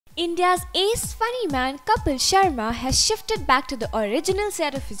India's ace funny man Kapil Sharma has shifted back to the original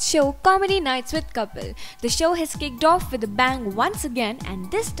set of his show Comedy Nights with Kapil. The show has kicked off with a bang once again,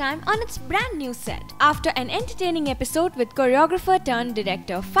 and this time on its brand new set. After an entertaining episode with choreographer turned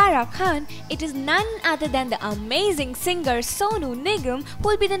director Farah Khan, it is none other than the amazing singer Sonu Nigam who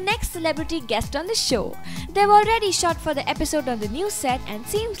will be the next celebrity guest on the show. They've already shot for the episode on the new set, and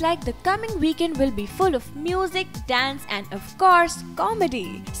seems like the coming weekend will be full of music, dance and of course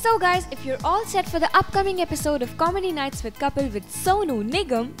comedy. So guys, if you're all set for the upcoming episode of Comedy Nights with Kapil with Sonu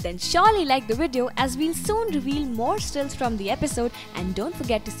Nigam, then surely like the video as we'll soon reveal more stills from the episode, and don't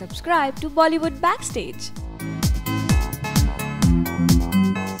forget to subscribe to Bollywood Backstage.